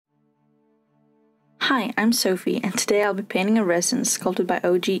Hi, I'm Sophie, and today I'll be painting a resin sculpted by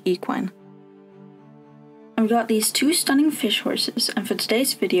OG Equine. I've got these two stunning fish horses, and for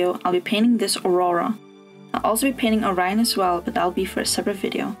today's video I'll be painting this Aurora. I'll also be painting Orion as well, but that'll be for a separate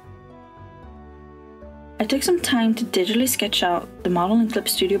video. I took some time to digitally sketch out the model in Clip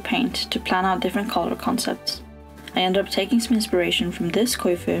Studio Paint to plan out different color concepts. I ended up taking some inspiration from this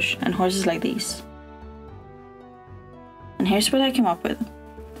koi fish and horses like these. And here's what I came up with.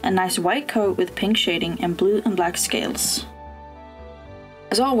 A nice white coat with pink shading and blue and black scales.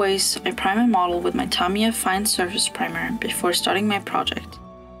 As always, I prime my model with my Tamiya Fine Surface Primer before starting my project.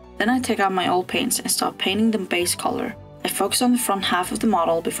 Then I take out my oil paints and start painting the base color. I focus on the front half of the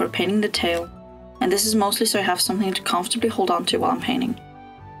model before painting the tail, and this is mostly so I have something to comfortably hold on to while I'm painting.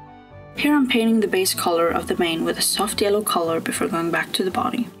 Here I'm painting the base color of the mane with a soft yellow color before going back to the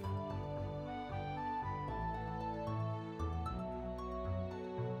body.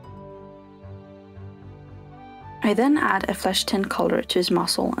 I then add a flesh tint color to his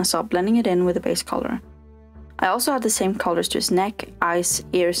muzzle and start blending it in with the base color. I also add the same colors to his neck, eyes,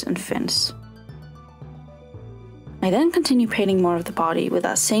 ears and fins. I then continue painting more of the body with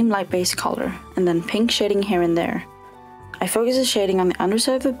that same light base color and then pink shading here and there. I focus the shading on the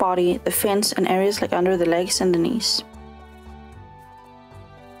underside of the body, the fins and areas like under the legs and the knees.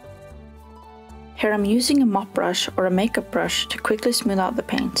 Here I'm using a mop brush or a makeup brush to quickly smooth out the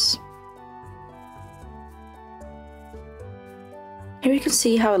paints. Here you can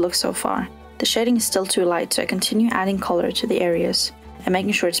see how it looks so far. The shading is still too light, so I continue adding color to the areas and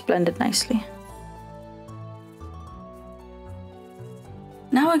making sure it's blended nicely.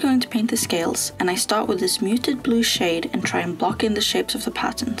 Now we're going to paint the scales, and I start with this muted blue shade and try and block in the shapes of the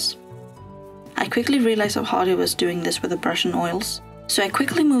patterns. I quickly realized how hard it was doing this with a brush and oils, so I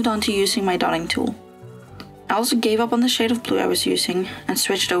quickly moved on to using my dotting tool. I also gave up on the shade of blue I was using and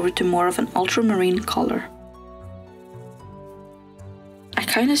switched over to more of an ultramarine color. I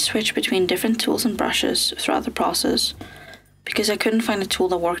kind of switched between different tools and brushes throughout the process because I couldn't find a tool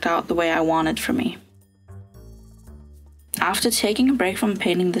that worked out the way I wanted for me. After taking a break from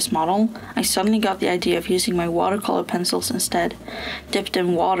painting this model, I suddenly got the idea of using my watercolor pencils instead, dipped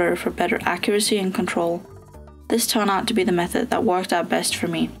in water for better accuracy and control. This turned out to be the method that worked out best for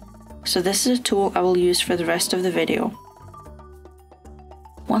me, so this is a tool I will use for the rest of the video.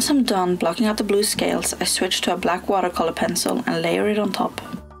 Once I'm done blocking out the blue scales, I switch to a black watercolor pencil and layer it on top.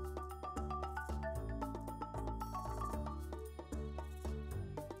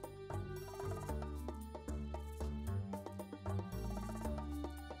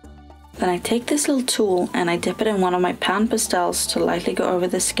 Then I take this little tool and I dip it in one of my pan pastels to lightly go over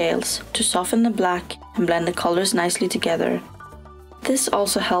the scales to soften the black and blend the colors nicely together. This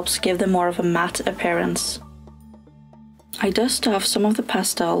also helps give them more of a matte appearance. I dust off some of the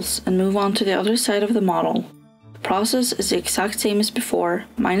pastels and move on to the other side of the model. The process is the exact same as before,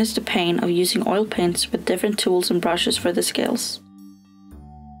 minus the pain of using oil paints with different tools and brushes for the scales.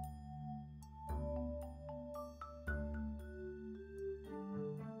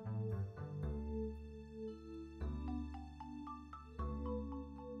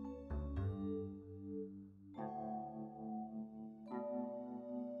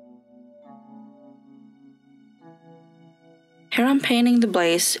 Here I'm painting the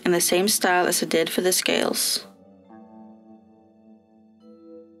blaze in the same style as I did for the scales.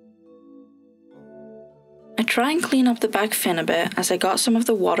 I try and clean up the back fin a bit as I got some of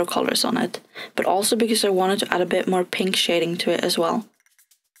the watercolors on it, but also because I wanted to add a bit more pink shading to it as well.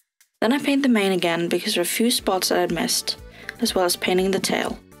 Then I paint the mane again because there are a few spots that I'd missed, as well as painting the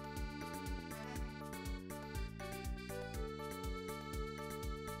tail.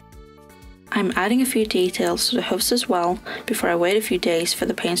 I'm adding a few details to the hoofs as well before I wait a few days for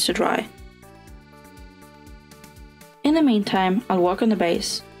the paints to dry. In the meantime, I'll work on the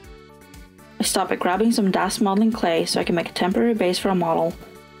base. I start by grabbing some DAS modeling clay so I can make a temporary base for a model,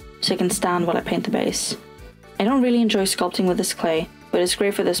 so it can stand while I paint the base. I don't really enjoy sculpting with this clay, but it's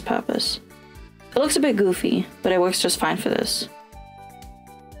great for this purpose. It looks a bit goofy, but it works just fine for this.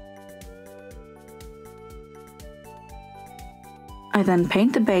 I then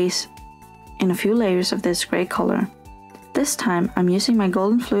paint the base in a few layers of this grey colour. This time I'm using my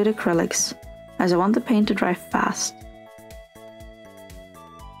golden fluid acrylics as I want the paint to dry fast.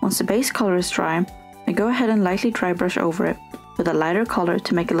 Once the base colour is dry, I go ahead and lightly dry brush over it with a lighter colour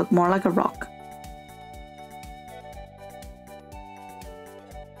to make it look more like a rock.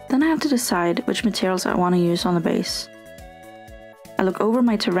 Then I have to decide which materials I want to use on the base. I look over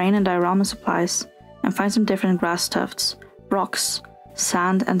my terrain and diorama supplies and find some different grass tufts, rocks,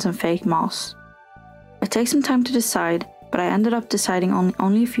 sand and some fake moss. I take some time to decide but I ended up deciding on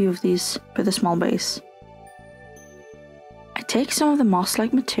only a few of these with a small base. I take some of the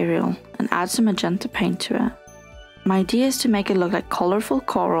moss-like material and add some magenta paint to it. My idea is to make it look like colorful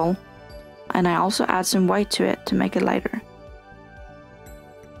coral, and I also add some white to it to make it lighter.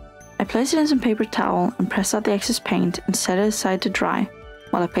 I place it in some paper towel and press out the excess paint and set it aside to dry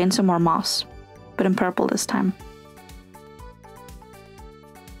while I paint some more moss, but in purple this time.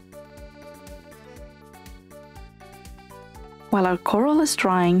 While our coral is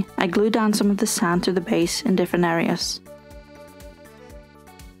drying, I glue down some of the sand to the base in different areas.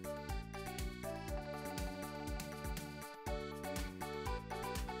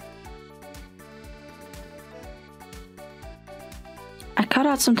 I cut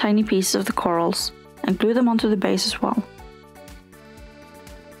out some tiny pieces of the corals and glue them onto the base as well.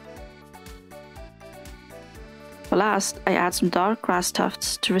 For last, I add some dark grass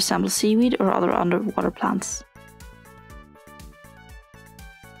tufts to resemble seaweed or other underwater plants.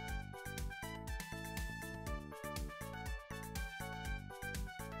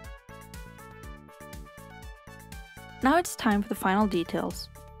 Now it's time for the final details.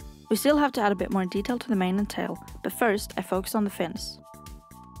 We still have to add a bit more detail to the mane and tail, but first I focused on the fins.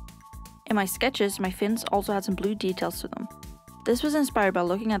 In my sketches, my fins also had some blue details to them. This was inspired by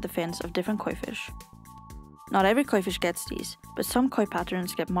looking at the fins of different koi fish. Not every koi fish gets these, but some koi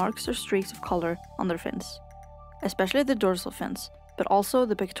patterns get marks or streaks of color on their fins, especially the dorsal fins, but also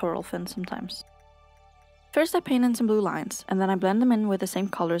the pectoral fins sometimes. First I paint in some blue lines, and then I blend them in with the same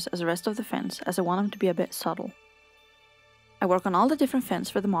colors as the rest of the fins, as I want them to be a bit subtle. I work on all the different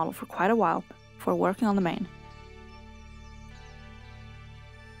fins for the model for quite a while before working on the mane.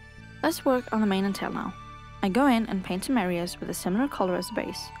 Let's work on the mane and tail now. I go in and paint some areas with a similar color as the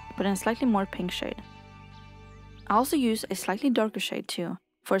base, but in a slightly more pink shade. I also use a slightly darker shade too,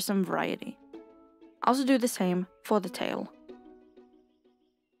 for some variety. I also do the same for the tail.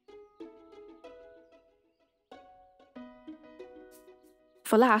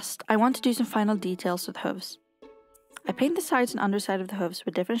 For last, I want to do some final details to the hooves. I paint the sides and underside of the hooves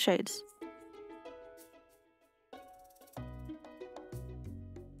with different shades.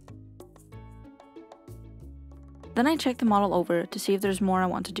 Then I check the model over to see if there's more I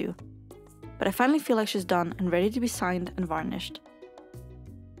want to do. But I finally feel like she's done and ready to be signed and varnished.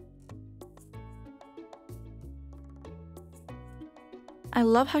 I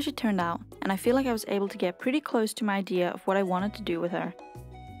love how she turned out, and I feel like I was able to get pretty close to my idea of what I wanted to do with her.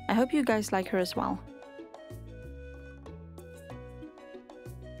 I hope you guys like her as well.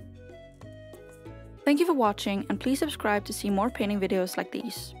 Thank you for watching, and please subscribe to see more painting videos like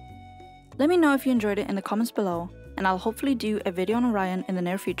these. Let me know if you enjoyed it in the comments below, and I'll hopefully do a video on Orion in the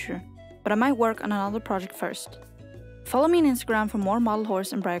near future, but I might work on another project first. Follow me on Instagram for more model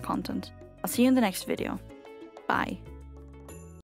horse and Briar content. I'll see you in the next video. Bye.